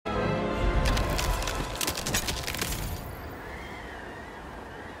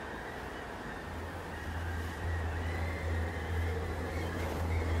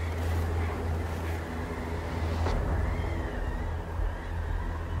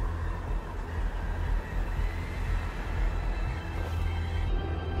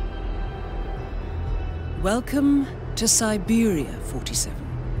Welcome to Siberia, 47.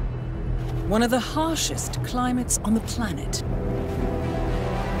 One of the harshest climates on the planet.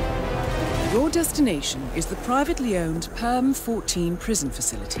 Your destination is the privately owned Perm 14 prison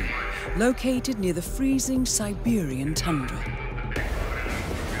facility, located near the freezing Siberian tundra.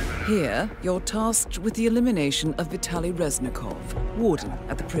 Here, you're tasked with the elimination of Vitaly Reznikov, warden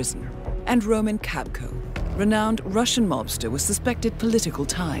at the prison, and Roman Khabko, renowned Russian mobster with suspected political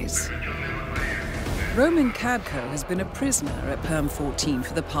ties. Roman Khabko has been a prisoner at Perm 14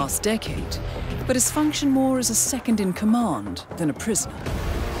 for the past decade, but has functioned more as a second-in-command than a prisoner.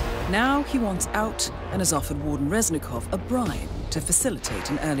 Now he wants out and has offered Warden Reznikov a bribe to facilitate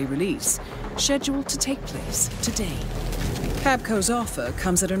an early release, scheduled to take place today. Khabko's offer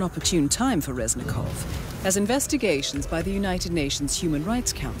comes at an opportune time for Reznikov, as investigations by the United Nations Human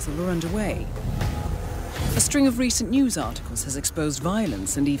Rights Council are underway. A string of recent news articles has exposed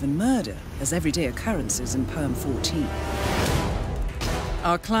violence and even murder as everyday occurrences in Perm 14.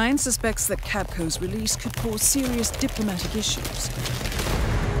 Our client suspects that Khabko's release could cause serious diplomatic issues.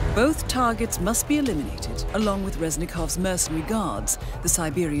 Both targets must be eliminated, along with Reznikov's mercenary guards, the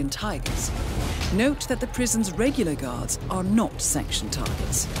Siberian Tigers. Note that the prison's regular guards are not sanctioned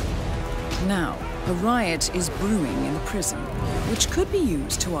targets. Now, a riot is brewing in the prison, which could be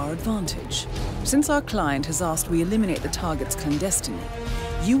used to our advantage. Since our client has asked we eliminate the targets clandestinely,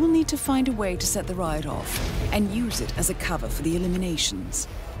 you will need to find a way to set the riot off and use it as a cover for the eliminations.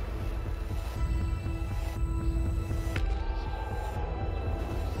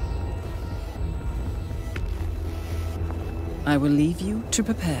 I will leave you to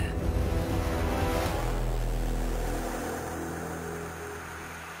prepare.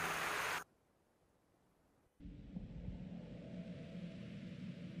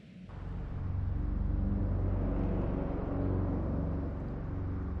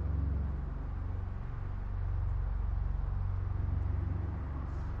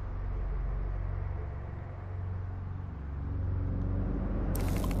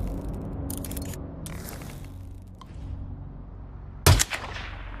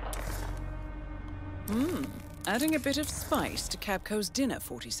 Adding a bit of spice to Khabko's dinner,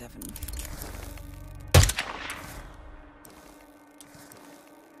 47.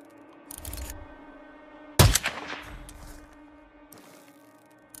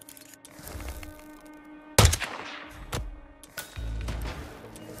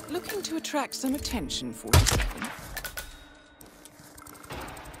 Looking to attract some attention, 47.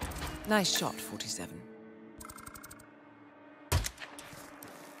 Nice shot, 47.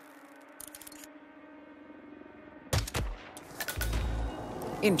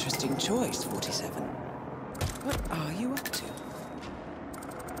 Interesting choice, 47. What are you up to?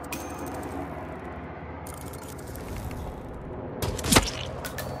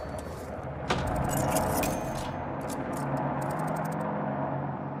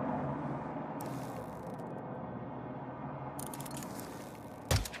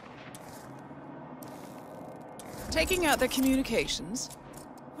 Taking out their communications?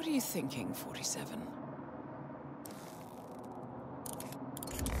 What are you thinking, 47?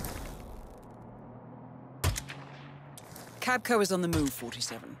 Khabko is on the move,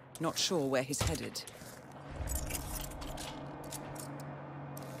 47. Not sure where he's headed.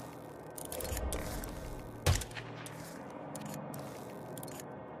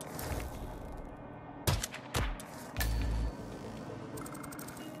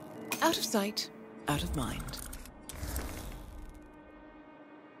 Out of sight, out of mind.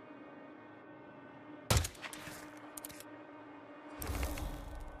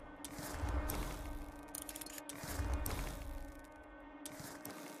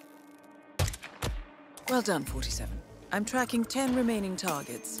 Well done, 47. I'm tracking 10 remaining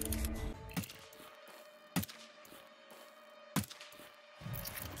targets.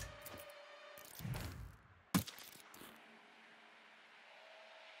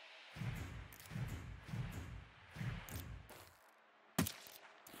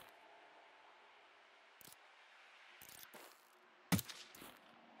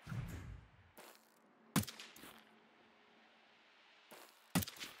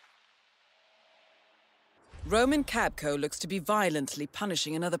 Roman Khabko looks to be violently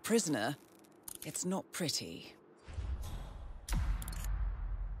punishing another prisoner. It's not pretty.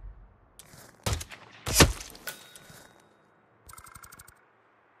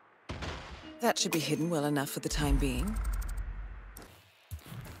 That should be hidden well enough for the time being.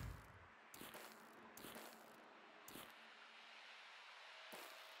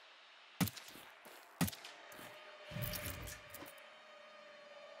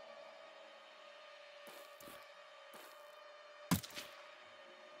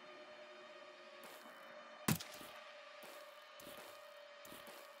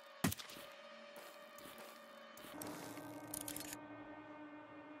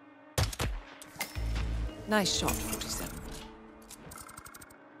 Nice shot, 47.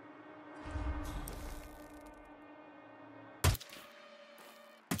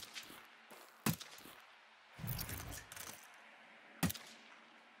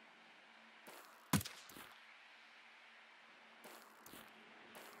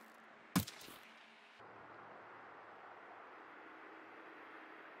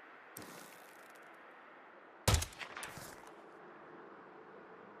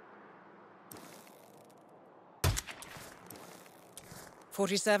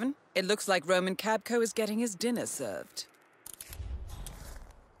 "47, it looks like Roman Khabko is getting his dinner served."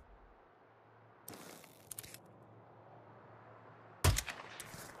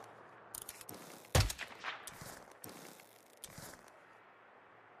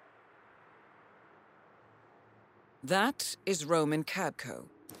 That is Roman Khabko,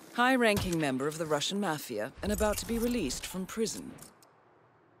 high-ranking member of the Russian Mafia and about to be released from prison.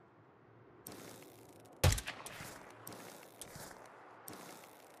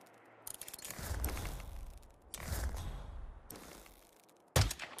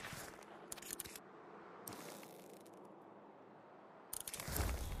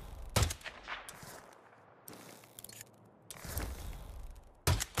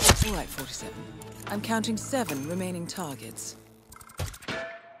 All right, 47. I'm counting 7 remaining targets.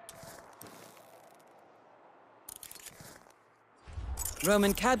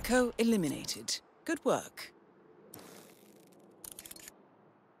 Roman Khabko eliminated. Good work.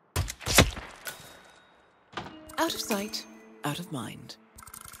 Out of sight, out of mind.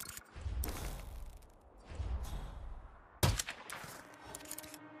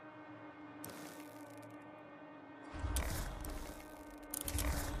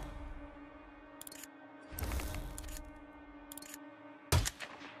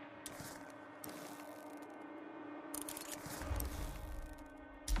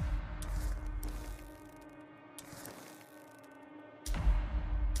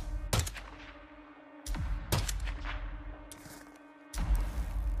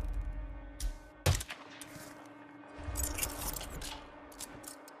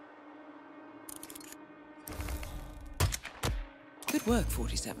 Good work,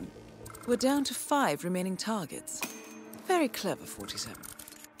 47. We're down to 5 remaining targets. Very clever, 47.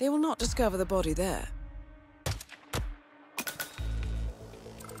 They will not discover the body there.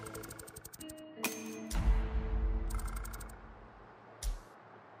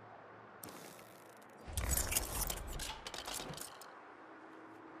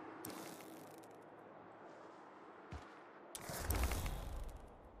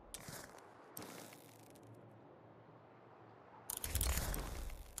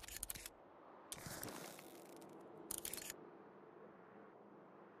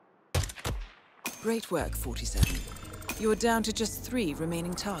 Great work, 47. You are down to just 3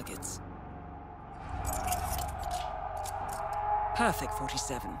 remaining targets. Perfect,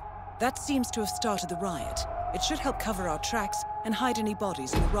 47. That seems to have started the riot. It should help cover our tracks and hide any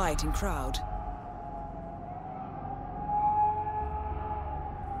bodies in the rioting crowd.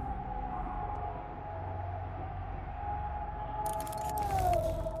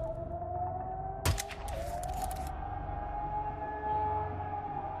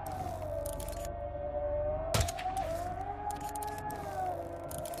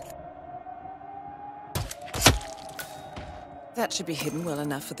 That should be hidden well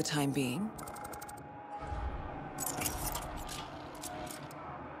enough for the time being.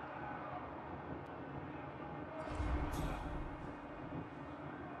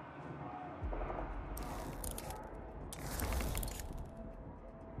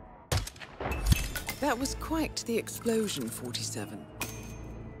 That was quite the explosion, 47.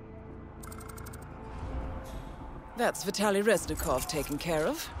 That's Vitaly Reznikov taken care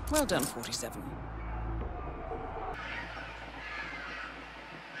of. Well done, 47.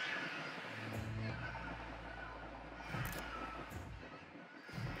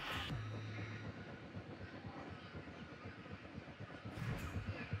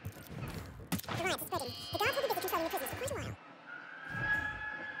 The riot is spreading. The guards will be busy controlling the prisoners for quite a while.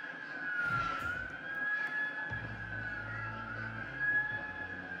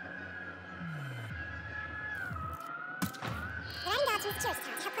 They're adding guards from the security tower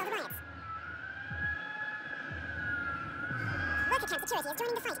to help quell the riots. Worker camp security is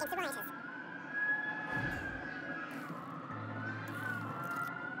joining the fight against the rioters.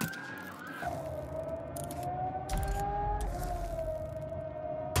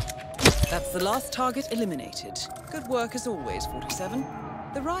 That's the last target eliminated. Good work as always, 47.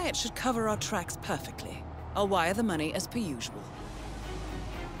 The riot should cover our tracks perfectly. I'll wire the money as per usual.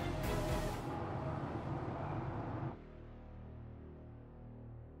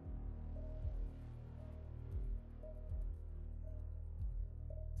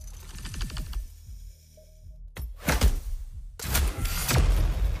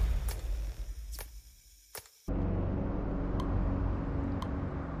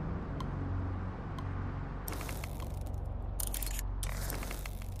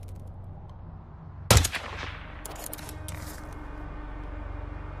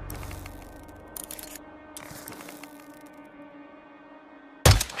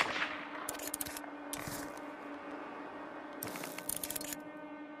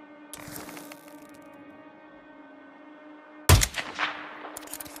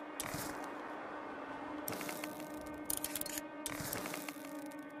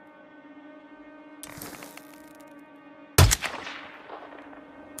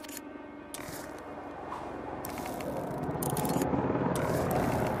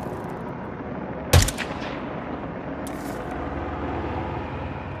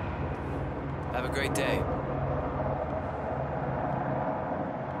 Have a great day.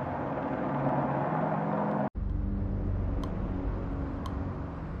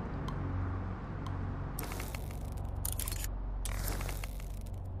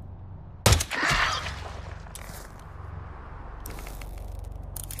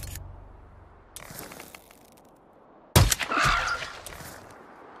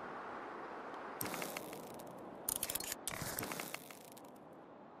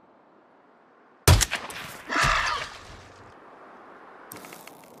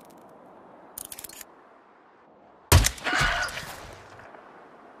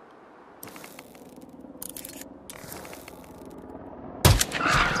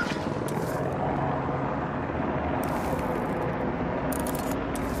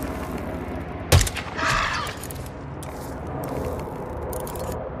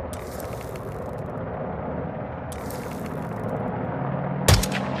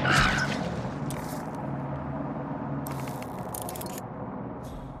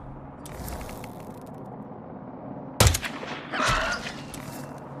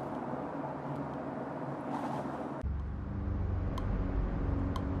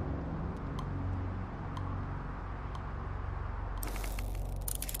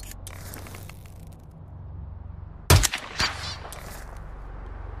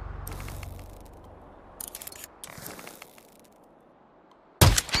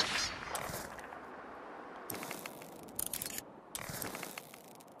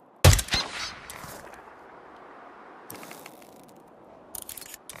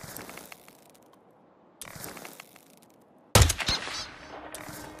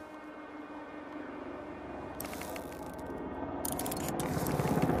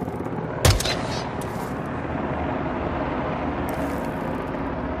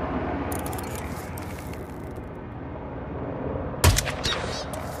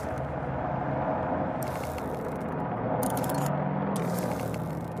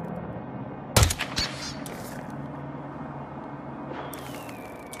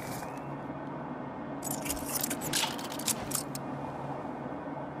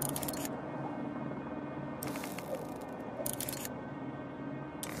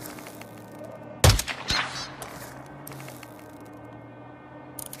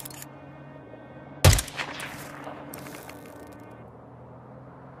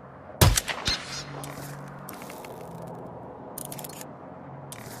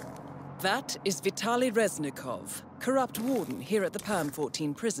 That is Vitaly Reznikov, corrupt warden here at the Perm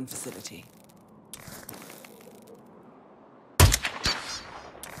 14 prison facility.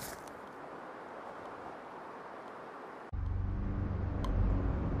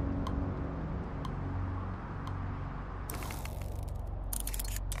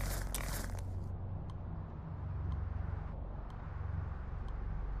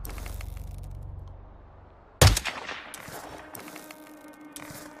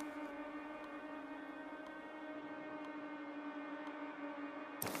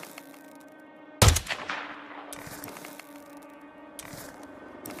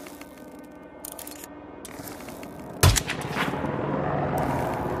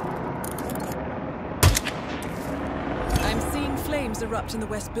 Flames erupt in the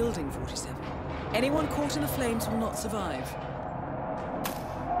West Building, 47. Anyone caught in the flames will not survive.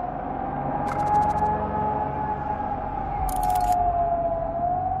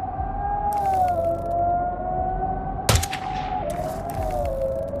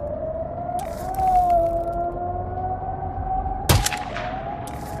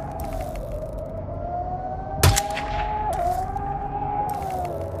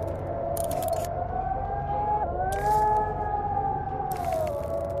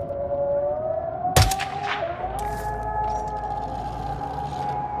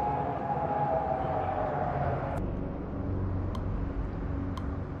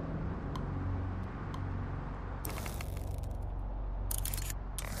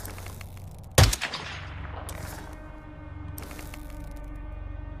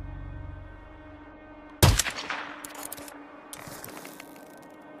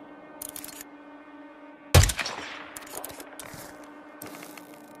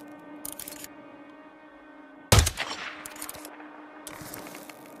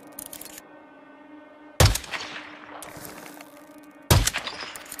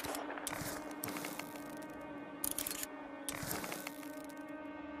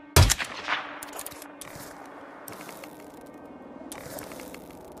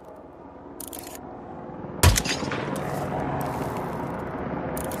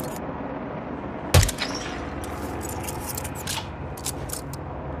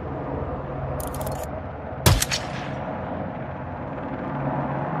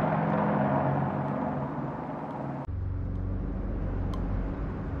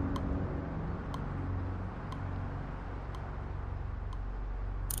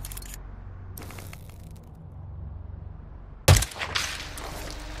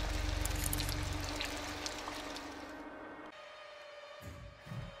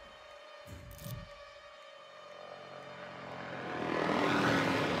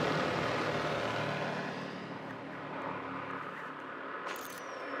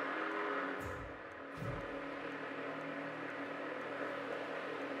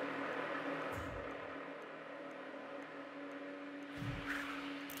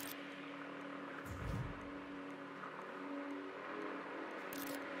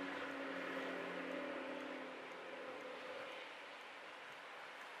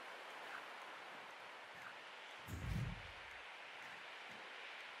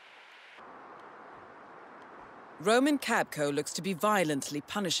 Roman Khabko looks to be violently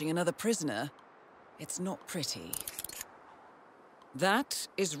punishing another prisoner. It's not pretty. That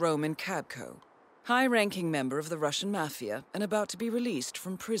is Roman Khabko, high-ranking member of the Russian Mafia and about to be released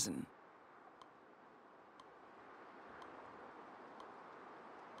from prison.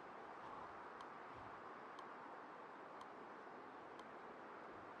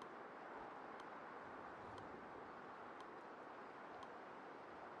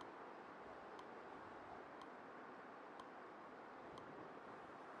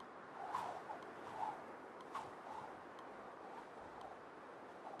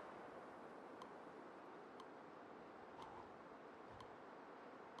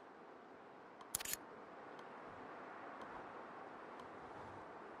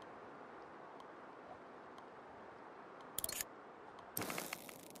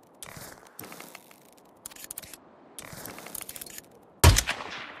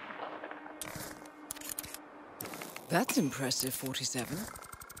 That's impressive, 47.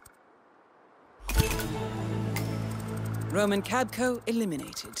 Roman Khabko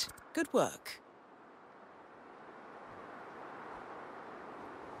eliminated. Good work.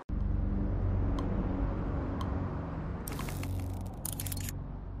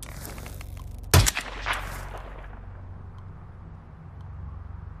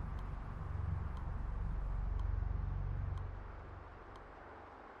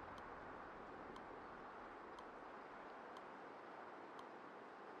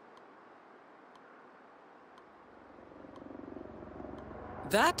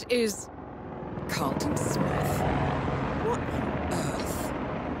 That is Carlton Smith. What on earth?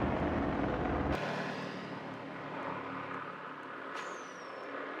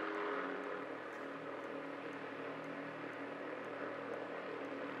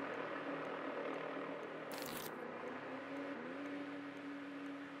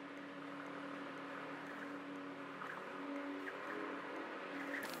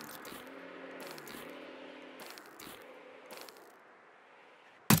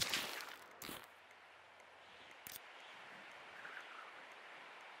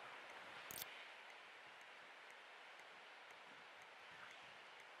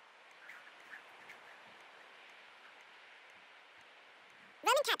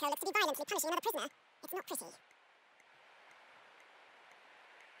 Roman Khabko looks to be violently punishing another prisoner. It's not pretty.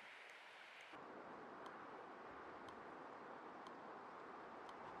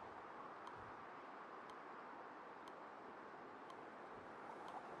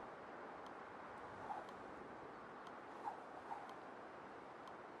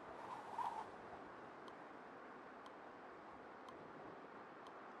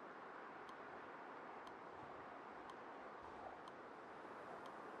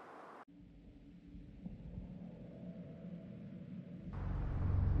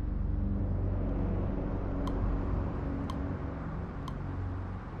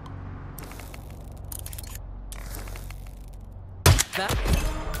 That...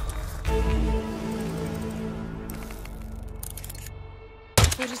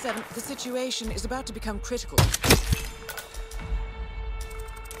 47, the situation is about to become critical.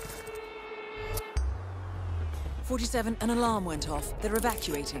 47, an alarm went off. They're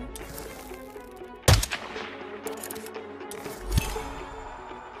evacuating.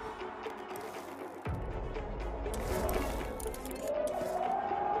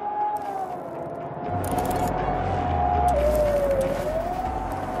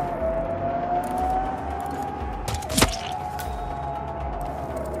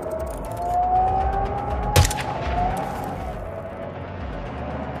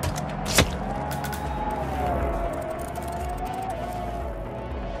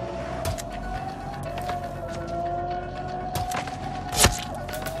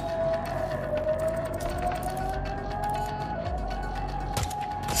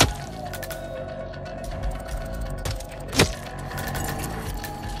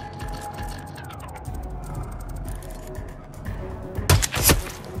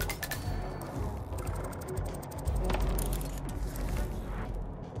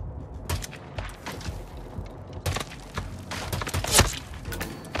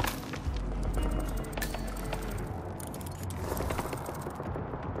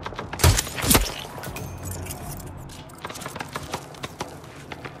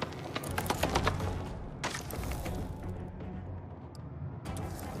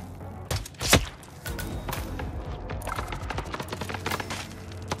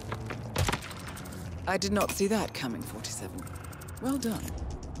 I did not see that coming, 47. Well done.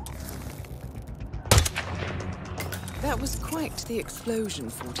 That was quite the explosion,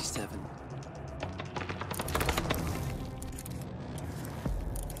 47.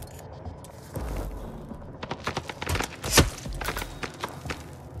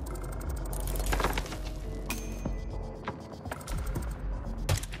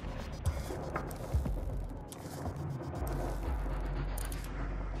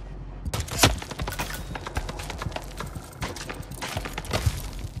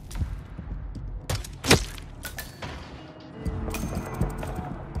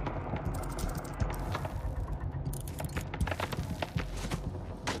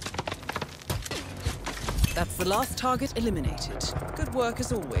 That's the last target eliminated. Good work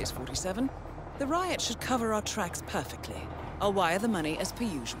as always, 47. The riot should cover our tracks perfectly. I'll wire the money as per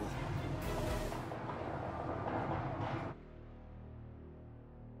usual.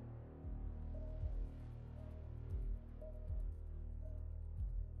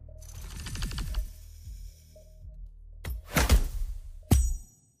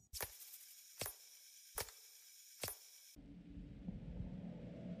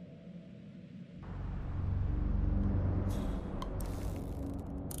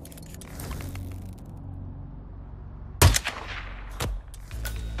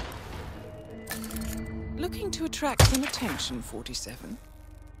 Looking to attract some attention, 47.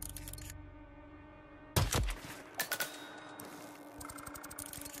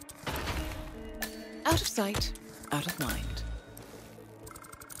 Out of sight, out of mind.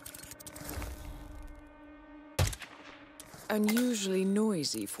 Unusually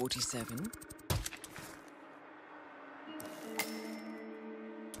noisy, 47.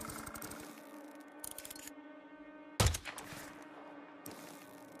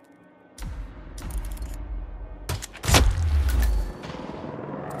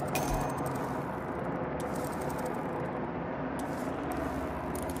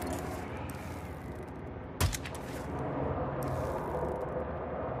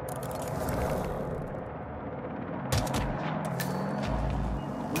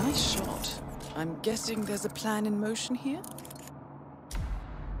 Nice shot. I'm guessing there's a plan in motion here?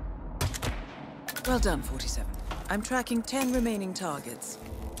 Well done, 47. I'm tracking 10 remaining targets.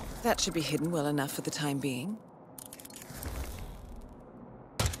 That should be hidden well enough for the time being.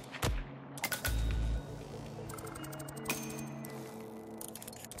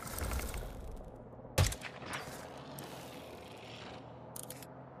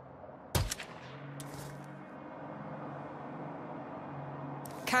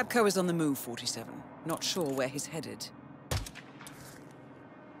 Khabko is on the move, 47. Not sure where he's headed.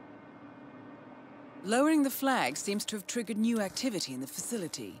 Lowering the flag seems to have triggered new activity in the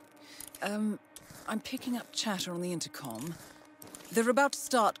facility. I'm picking up chatter on the intercom. They're about to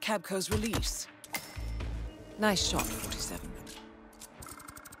start Khabko's release. Nice shot, 47.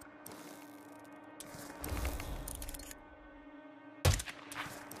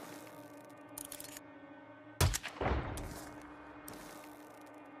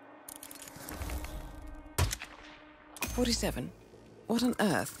 What on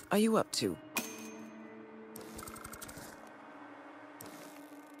earth are you up to?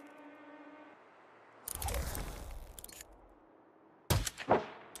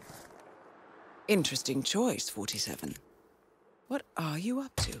 Interesting choice, 47. What are you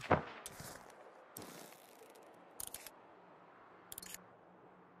up to?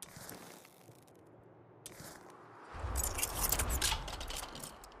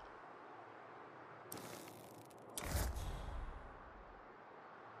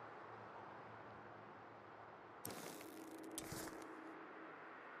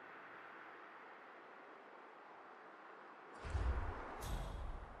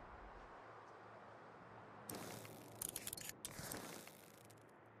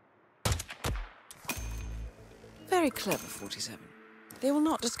 Very clever, 47. They will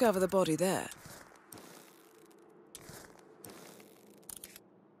not discover the body there.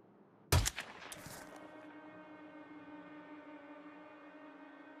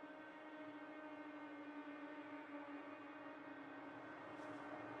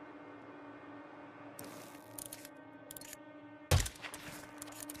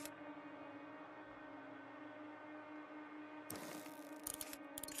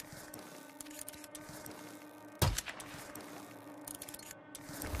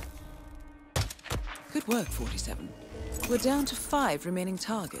 Good work, 47. We're down to 5 remaining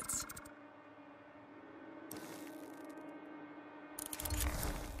targets.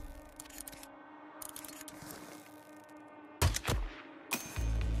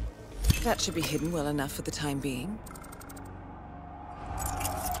 That should be hidden well enough for the time being.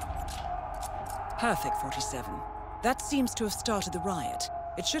 Perfect, 47. That seems to have started the riot.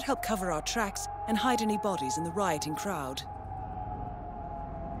 It should help cover our tracks and hide any bodies in the rioting crowd.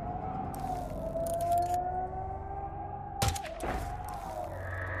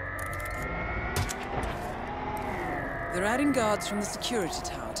 They're adding guards from the security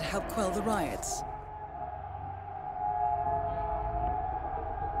tower to help quell the riots.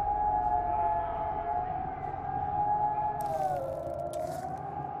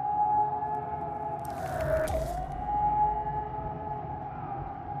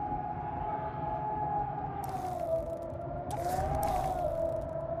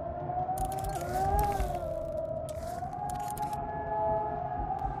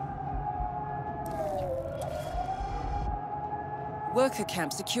 Worker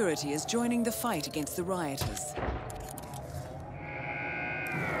camp security is joining the fight against the rioters.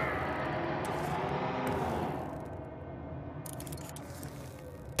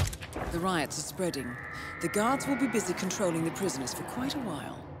 The riots are spreading. The guards will be busy controlling the prisoners for quite a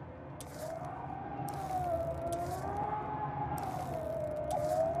while.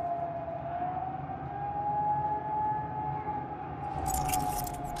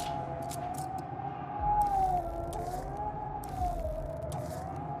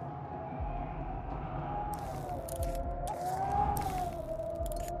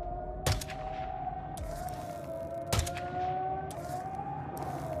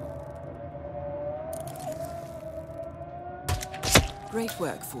 Great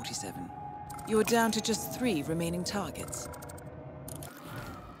work, 47. You're down to just 3 remaining targets.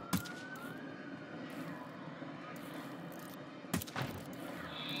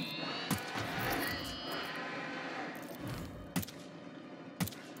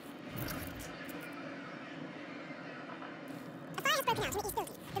 A fire has broken out in the East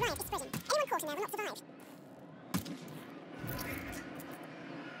Building. The riot is spreading. Anyone caught in there will not survive.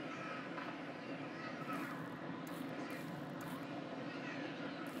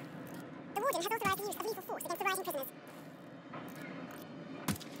 The warden has authorized the use of lethal force against the rioting prisoners.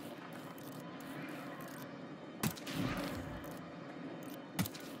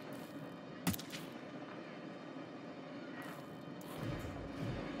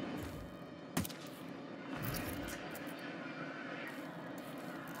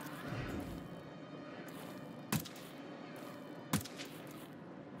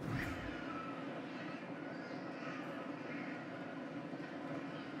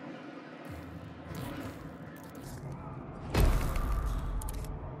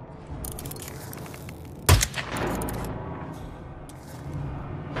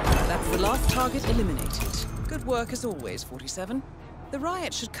 The last target eliminated. Good work as always, 47. The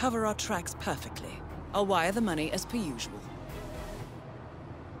riot should cover our tracks perfectly. I'll wire the money as per usual.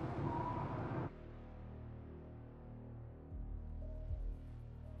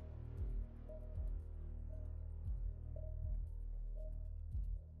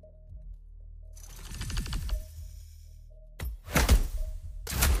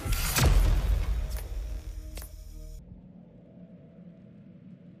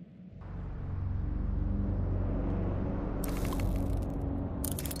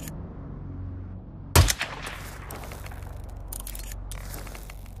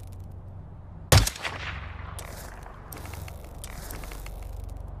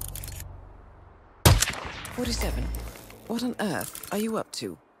 What on earth are you up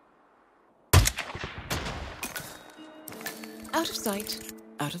to? Out of sight,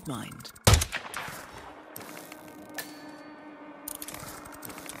 out of mind.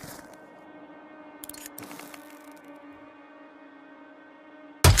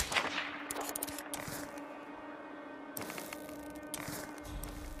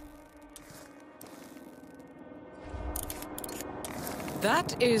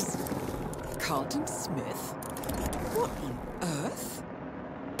 That is Carlton Smith? What on earth?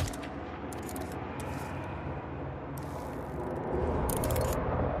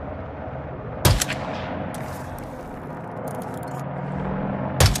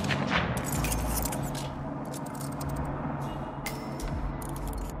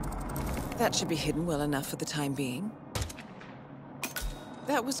 That should be hidden well enough for the time being.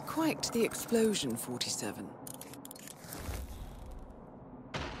 That was quite the explosion, 47.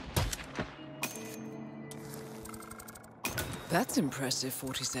 That's impressive,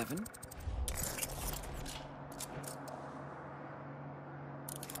 47.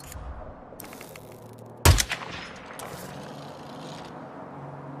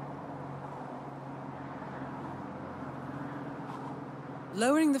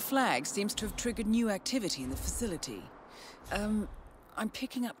 Lowering the flag seems to have triggered new activity in the facility. I'm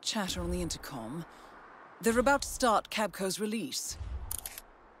picking up chatter on the intercom. They're about to start Khabko's release.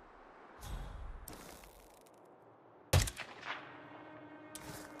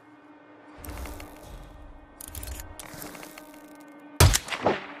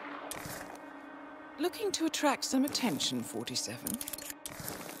 Looking to attract some attention, 47.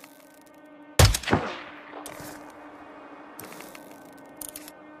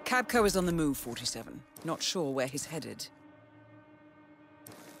 Khabko is on the move, 47. Not sure where he's headed.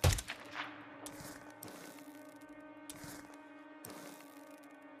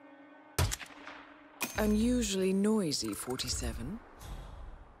 Unusually noisy, 47.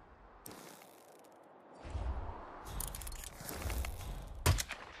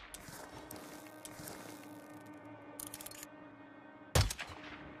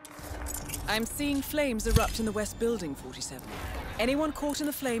 I'm seeing flames erupt in the west building, 47. Anyone caught in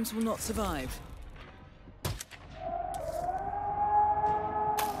the flames will not survive.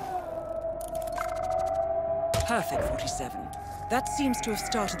 Perfect, 47. That seems to have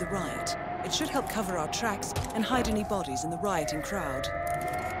started the riot. It should help cover our tracks and hide any bodies in the rioting crowd.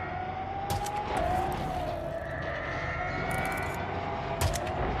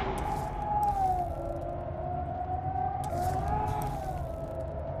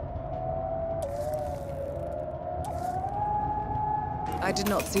 I did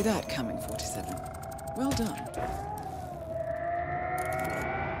not see that coming, 47. Well done.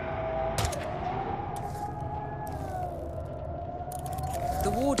 The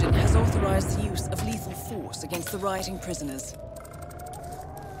Warden has authorized the use of lethal force against the rioting prisoners.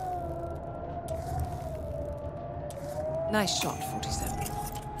 Nice shot,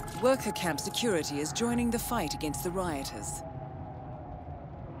 47. Worker camp security is joining the fight against the rioters.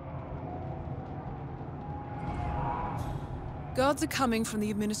 Guards are coming from the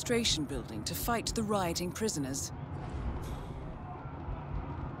administration building to fight the rioting prisoners.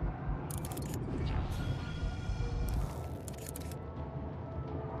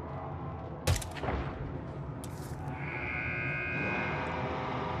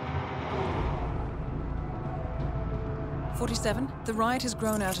 The riot has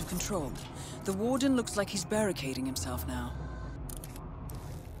grown out of control. The Warden looks like he's barricading himself now.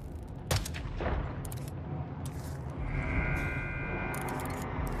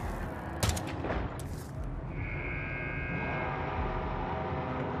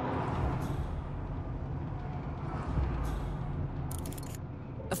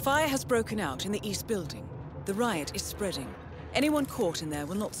 A fire has broken out in the East Building. The riot is spreading. Anyone caught in there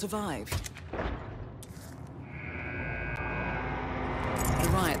will not survive. The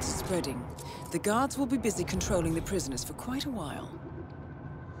riot's spreading. The guards will be busy controlling the prisoners for quite a while.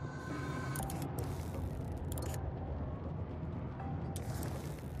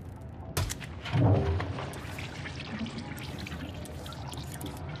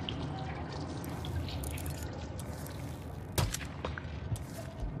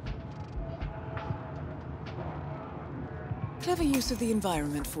 Clever use of the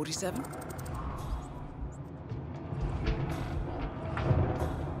environment, 47.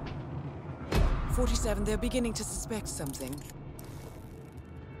 They're beginning to suspect something.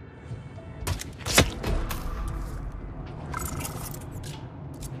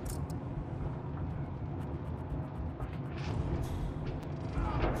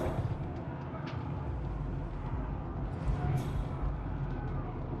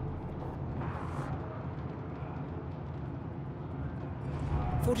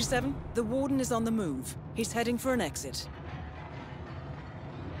 The Warden is on the move. He's heading for an exit.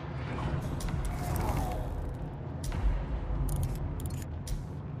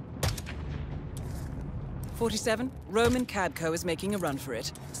 Roman Khabko is making a run for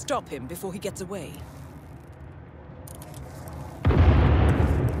it. Stop him before he gets away.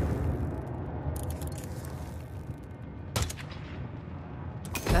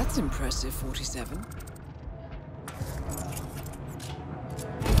 That's impressive, 47.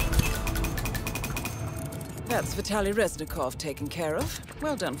 That's Vitaly Reznikov taken care of.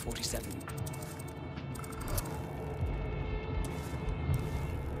 Well done, 47.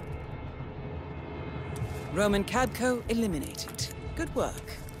 Roman Khabko eliminated. Good work.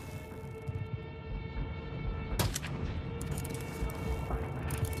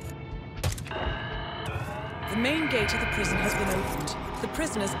 The main gate of the prison has been opened. The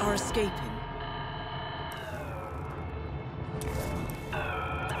prisoners are escaping.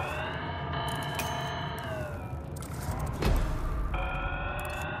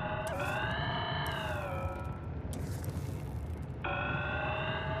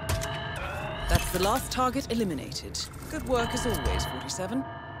 The last target eliminated. Good work as always, 47.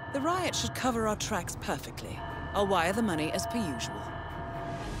 The riot should cover our tracks perfectly. I'll wire the money as per usual.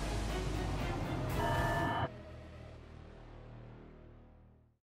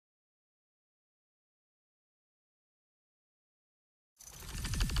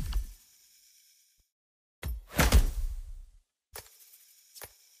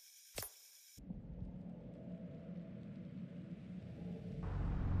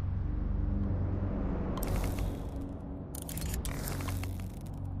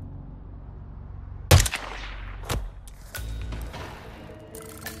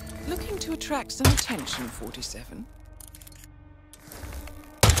 Looking to attract some attention, 47.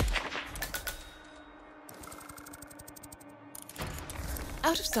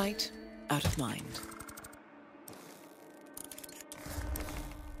 Out of sight, out of mind.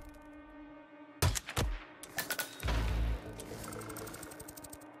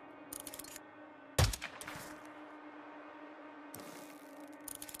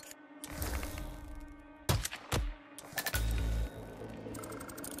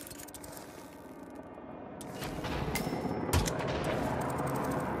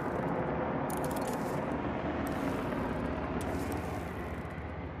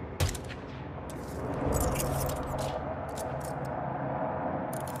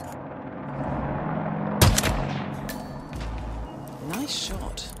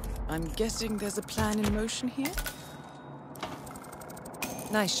 I'm guessing there's a plan in motion here?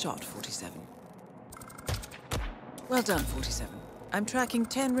 Nice shot, 47. Well done, 47. I'm tracking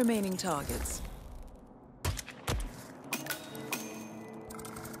 10 remaining targets.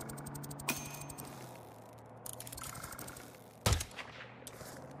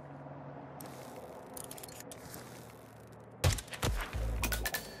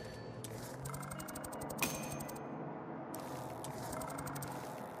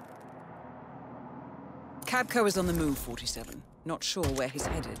 Khabko is on the move, 47. Not sure where he's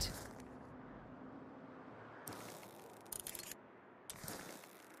headed.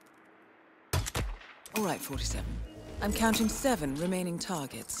 All right, 47. I'm counting 7 remaining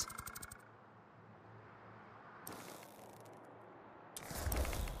targets.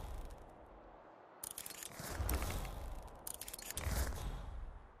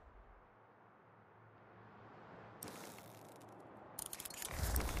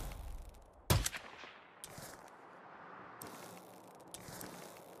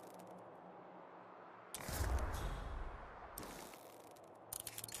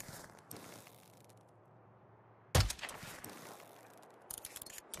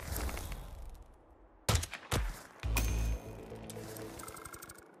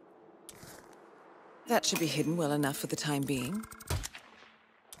 That should be hidden well enough for the time being.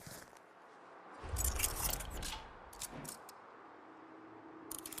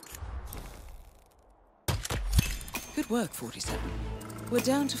 Good work, 47. We're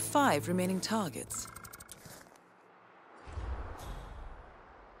down to 5 remaining targets.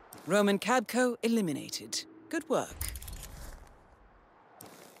 Roman Khabko eliminated. Good work.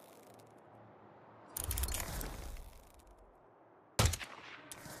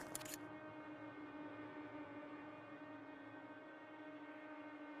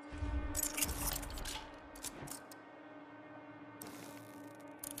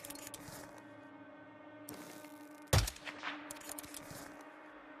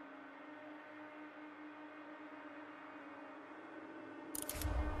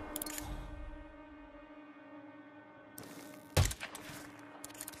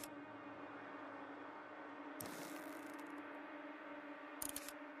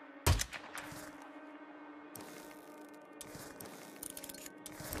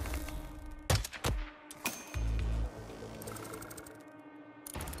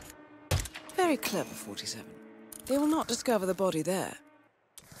 Very clever, 47. They will not discover the body there.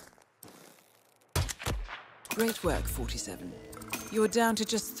 Great work, 47. You are down to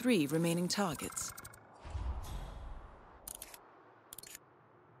just 3 remaining targets.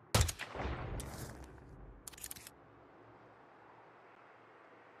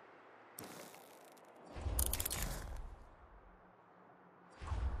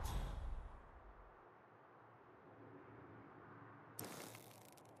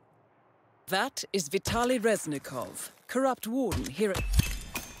 That is Vitaly Reznikov, corrupt warden here at...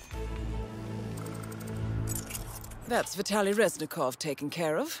 That's Vitaly Reznikov taken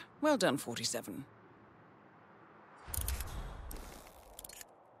care of. Well done, 47.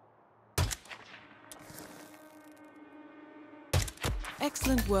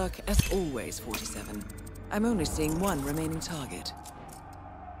 Excellent work as always, 47. I'm only seeing 1 remaining target.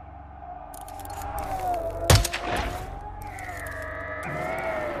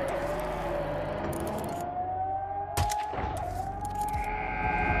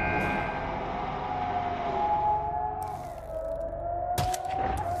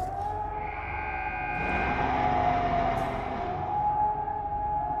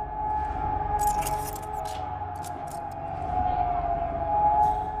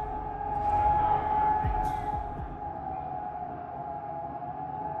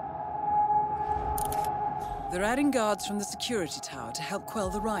 They're adding guards from the security tower to help quell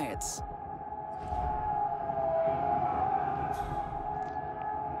the riots.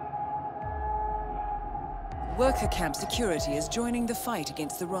 Worker camp security is joining the fight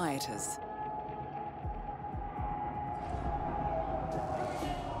against the rioters.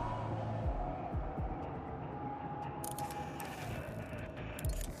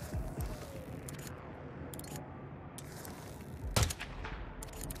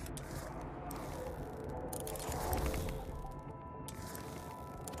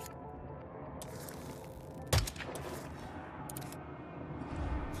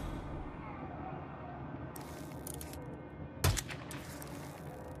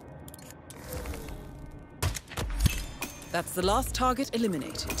 That's the last target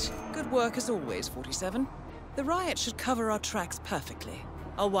eliminated. Good work as always, 47. The riot should cover our tracks perfectly.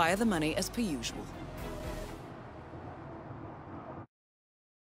 I'll wire the money as per usual.